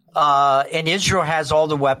 and Israel has all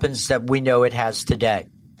the weapons that we know it has today.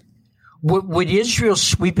 Would Israel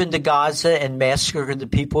sweep into Gaza and massacre the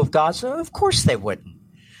people of Gaza? Of course they wouldn't.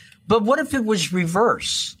 But what if it was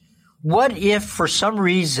reverse? What if, for some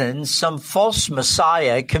reason, some false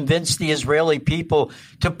messiah convinced the Israeli people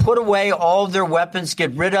to put away all their weapons,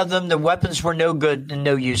 get rid of them, the weapons were no good and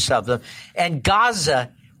no use of them, and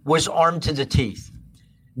Gaza was armed to the teeth?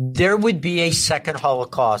 There would be a second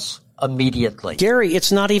Holocaust immediately. Gary,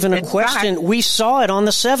 it's not even a question. We saw it on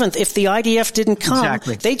the 7th. If the IDF didn't come,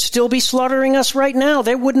 they'd still be slaughtering us right now.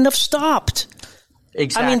 They wouldn't have stopped.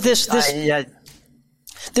 Exactly. I mean,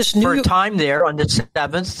 this new for a time there on the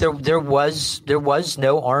 7th, there was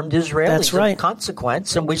no armed Israelis. That's right. Of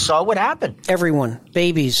consequence, and we saw what happened. Everyone,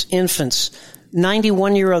 babies, infants,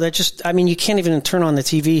 91-year-old. You can't even turn on the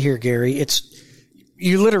TV here, Gary.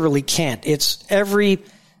 You literally can't.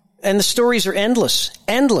 And the stories are endless.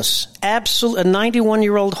 Absolute. A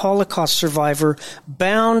 91-year-old Holocaust survivor,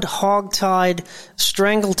 bound, hogtied,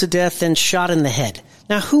 strangled to death, and shot in the head.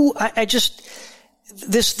 Now,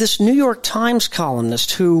 this New York Times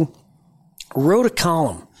columnist who wrote a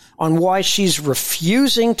column on why she's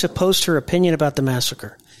refusing to post her opinion about the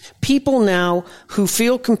massacre. People now who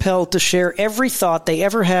feel compelled to share every thought they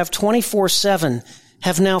ever have 24/7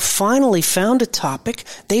 have now finally found a topic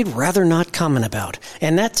they'd rather not comment about.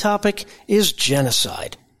 And that topic is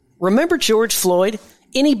genocide. Remember George Floyd?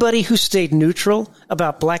 Anybody who stayed neutral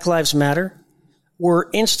about Black Lives Matter were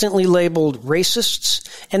instantly labeled racists,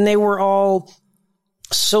 and they were all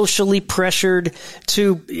socially pressured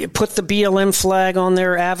to put the BLM flag on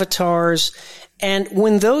their avatars. And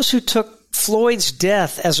when those who took Floyd's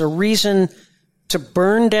death as a reason to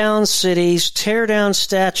burn down cities, tear down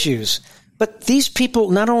statues, but these people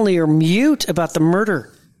not only are mute about the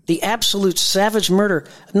murder, the absolute savage murder,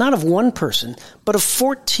 not of one person, but of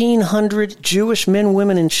 1,400 Jewish men,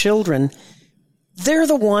 women, and children, they're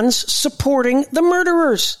the ones supporting the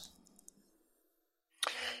murderers.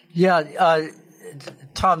 Yeah,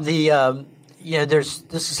 Tom, this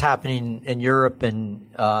is happening in Europe and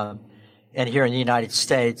here in the United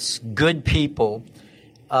States. Good people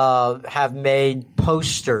have made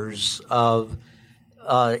posters of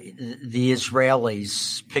the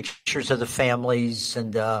Israelis, pictures of the families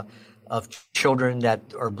and of children that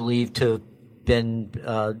are believed to have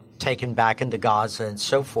been taken back into Gaza and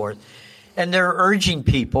so forth. And they're urging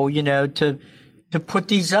people, to put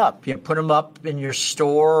these up. Put them up in your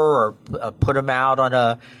store or put them out on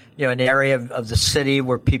an area of the city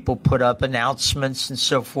where people put up announcements and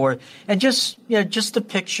so forth. And just a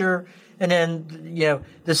picture. And then,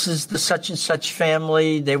 this is the such and such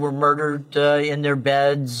family. They were murdered in their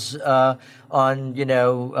beds on,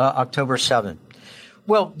 October 7th.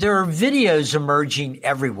 Well, there are videos emerging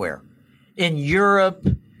everywhere. In Europe,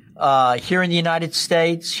 here in the United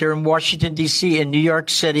States, here in Washington, D.C., in New York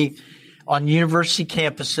City, on university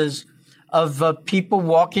campuses, of people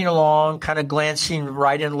walking along, kind of glancing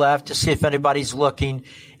right and left to see if anybody's looking,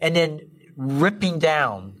 and then ripping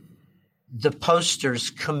down the posters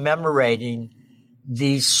commemorating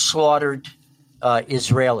these slaughtered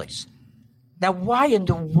Israelis. Now, why in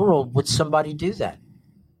the world would somebody do that?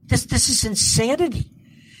 This is insanity.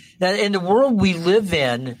 Now, in the world we live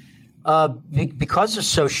in, because of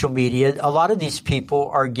social media, a lot of these people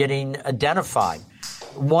are getting identified.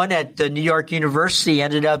 One at the New York University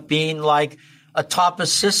ended up being like a top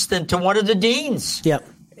assistant to one of the deans. Yep.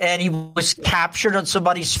 And he was captured on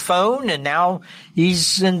somebody's phone, and now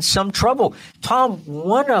he's in some trouble. Tom,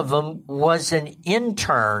 one of them was an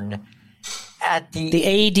intern at the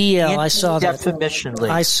ADL. I saw that. Defamation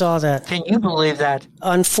League. I saw that. Can you believe that?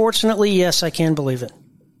 Unfortunately, yes, I can believe it.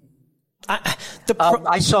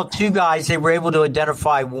 I saw two guys. They were able to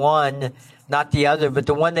identify one, not the other, but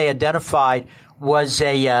the one they identified was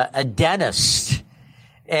a dentist.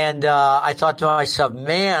 And I thought to myself,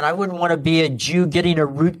 man, I wouldn't want to be a Jew getting a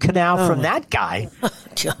root canal from that guy.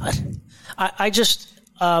 God. I just,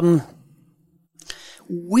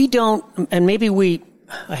 we don't, and maybe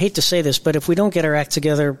I hate to say this, but if we don't get our act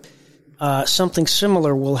together, something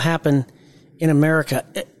similar will happen in America.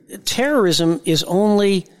 Terrorism is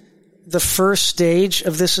only the first stage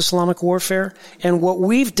of this Islamic warfare. And what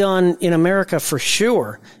we've done in America for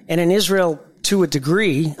sure, and in Israel to a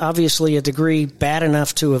degree, obviously a degree bad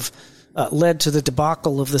enough to have led to the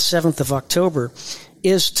debacle of the 7th of October,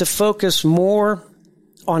 is to focus more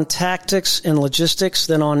on tactics and logistics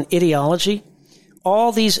than on ideology.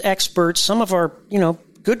 All these experts, some of our,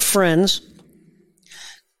 good friends,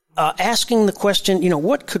 asking the question,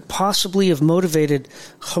 what could possibly have motivated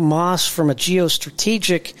Hamas from a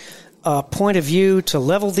geostrategic point of view to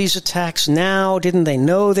level these attacks now? Didn't they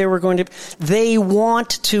know they were going to? They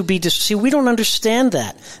want to be see, we don't understand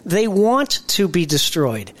that. They want to be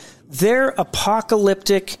destroyed. Their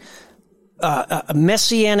apocalyptic,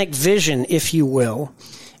 messianic vision, if you will,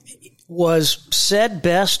 was said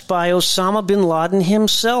best by Osama bin Laden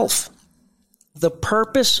himself. The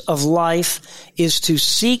purpose of life is to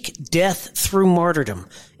seek death through martyrdom.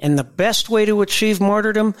 And the best way to achieve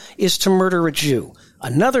martyrdom is to murder a Jew.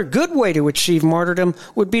 Another good way to achieve martyrdom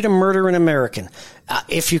would be to murder an American.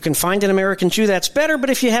 If you can find an American Jew, that's better. But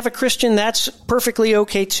if you have a Christian, that's perfectly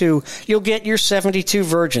okay too. You'll get your 72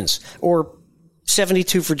 virgins or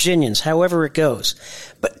 72 Virginians, however it goes.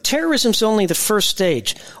 But terrorism's only the first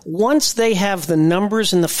stage. Once they have the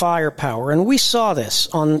numbers and the firepower, and we saw this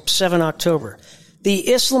on 7 October, the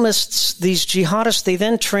Islamists, these jihadists, they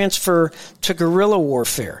then transfer to guerrilla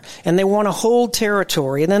warfare, and they want to hold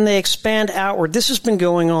territory, and then they expand outward. This has been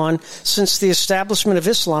going on since the establishment of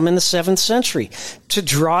Islam in the 7th century, to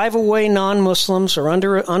drive away non-Muslims or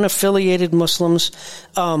unaffiliated Muslims.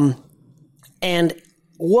 And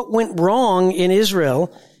what went wrong in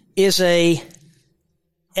Israel is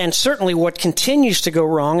and certainly what continues to go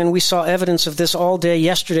wrong, and we saw evidence of this all day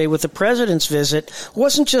yesterday with the president's visit,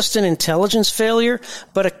 wasn't just an intelligence failure,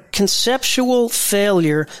 but a conceptual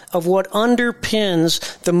failure of what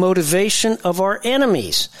underpins the motivation of our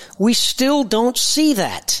enemies. We still don't see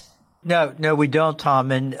that. No, we don't,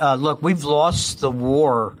 Tom. And look, we've lost the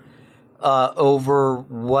war over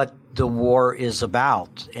what the war is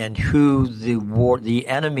about and who the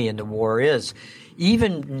enemy in the war is.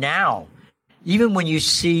 Even now, even when you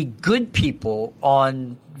see good people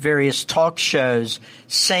on various talk shows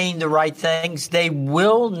saying the right things, they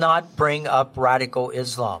will not bring up radical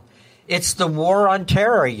Islam. It's the war on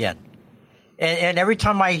terror again. And every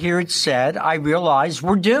time I hear it said, I realize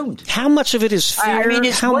we're doomed. How much of it is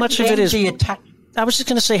fear? How much of it is the attack? I was just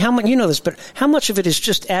going to say, how much, you know this, but how much of it is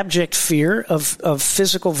just abject fear of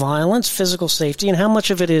physical violence, physical safety, and how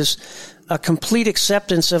much of it is a complete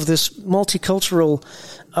acceptance of this multicultural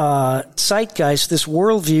zeitgeist, this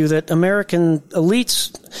worldview that American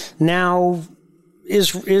elites now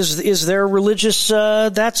is their religious,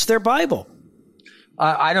 that's their Bible.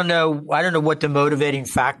 I don't know what the motivating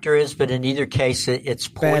factor is, but in either case, it's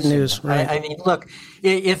poison. Bad news, right? I mean, look,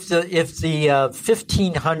 if the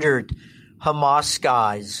 1,500 Hamas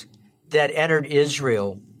guys that entered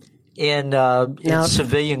Israel in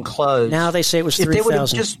civilian clothes. Now they say it was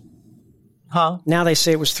 3,000. Now they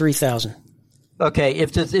say it was 3,000. Okay,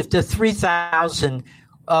 if the 3,000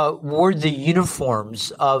 wore the uniforms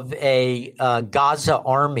of a Gaza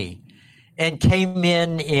army and came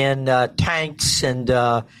in tanks and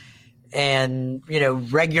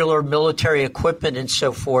regular military equipment and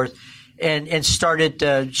so forth, and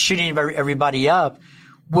started shooting everybody up.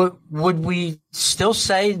 Would we still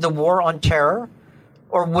say the war on terror?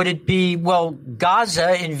 Or would it be, well,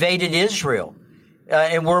 Gaza invaded Israel,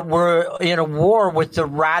 and we're in a war with the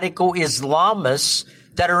radical Islamists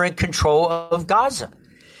that are in control of Gaza?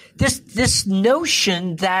 This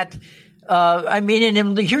notion that,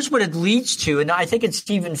 and here's what it leads to, and I think it's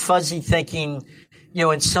even fuzzy thinking,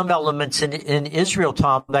 in some elements in Israel,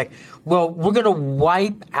 Tom, like, well, we're going to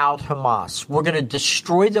wipe out Hamas. We're going to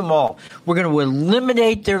destroy them all. We're going to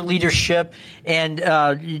eliminate their leadership and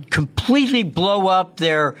completely blow up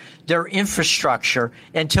their infrastructure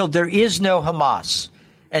until there is no Hamas.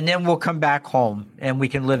 And then we'll come back home and we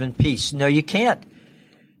can live in peace. No, you can't.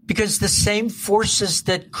 Because the same forces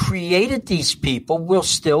that created these people will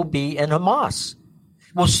still be in Hamas,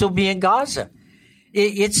 will still be in Gaza.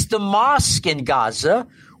 It's the mosque in Gaza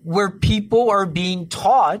where people are being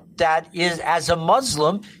taught that is, as a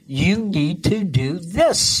Muslim, you need to do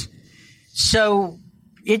this. So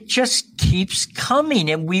it just keeps coming,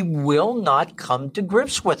 and we will not come to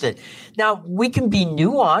grips with it. Now, we can be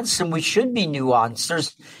nuanced, and we should be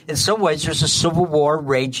nuanced. In some ways, there's a civil war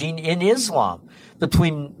raging in Islam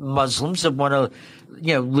between Muslims that want to,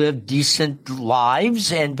 live decent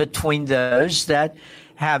lives, and between those that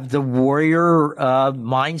have the warrior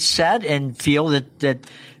mindset and feel that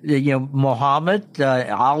Muhammad,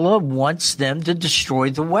 Allah wants them to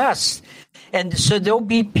destroy the West. And so there'll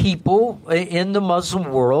be people in the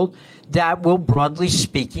Muslim world that will, broadly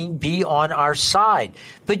speaking, be on our side.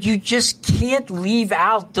 But you just can't leave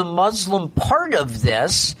out the Muslim part of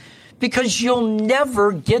this, because you'll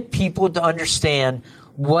never get people to understand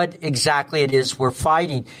what exactly it is we're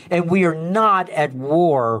fighting. And we are not at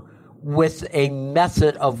war with a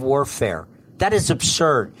method of warfare. That is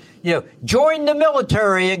absurd. Join the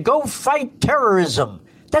military and go fight terrorism.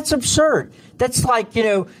 That's absurd. That's like,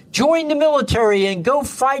 join the military and go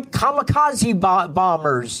fight kamikaze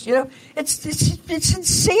bombers. It's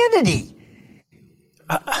insanity.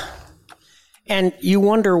 And you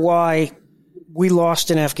wonder why we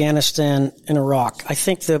lost in Afghanistan and Iraq. I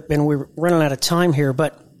think and we're running out of time here,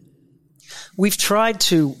 but we've tried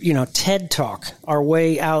to, TED Talk our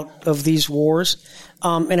way out of these wars,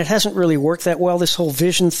 and it hasn't really worked that well. This whole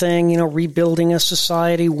vision thing, rebuilding a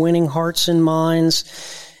society, winning hearts and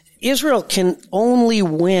minds. Israel can only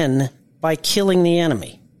win by killing the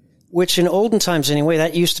enemy, which in olden times anyway,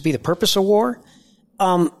 that used to be the purpose of war.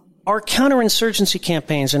 Our counterinsurgency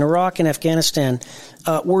campaigns in Iraq and Afghanistan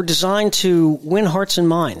were designed to win hearts and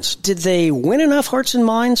minds. Did they win enough hearts and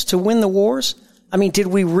minds to win the wars? I mean, did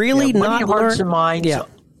we really not learn? Hearts and minds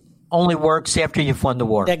only works after you've won the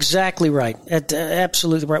war. Exactly right.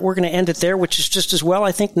 Absolutely right. We're going to end it there, which is just as well.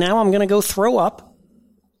 I think now I'm going to go throw up.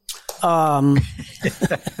 An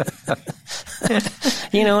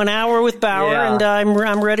hour with Bauer, and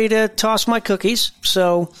I'm ready to toss my cookies.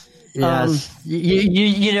 So. Yes.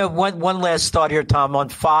 One last thought here, Tom. On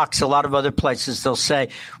Fox, a lot of other places, they'll say,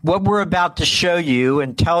 what we're about to show you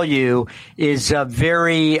and tell you is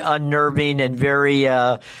very unnerving and very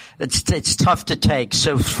it's tough to take.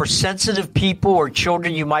 So for sensitive people or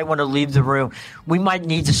children, you might want to leave the room. We might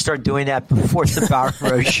need to start doing that before the Bauer and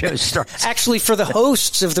Rose show starts. Actually, for the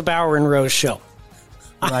hosts of the Bauer and Rose show.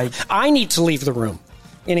 Right. I need to leave the room.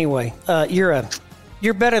 Anyway,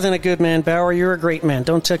 You're better than a good man, Bauer. You're a great man.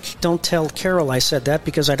 Don't tell Carol I said that,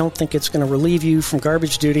 because I don't think it's going to relieve you from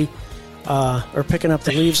garbage duty or picking up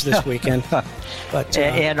the leaves this weekend. But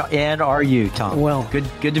and are you, Tom? Well,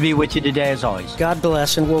 good to be with you today as always. God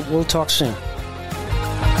bless, and we'll talk soon.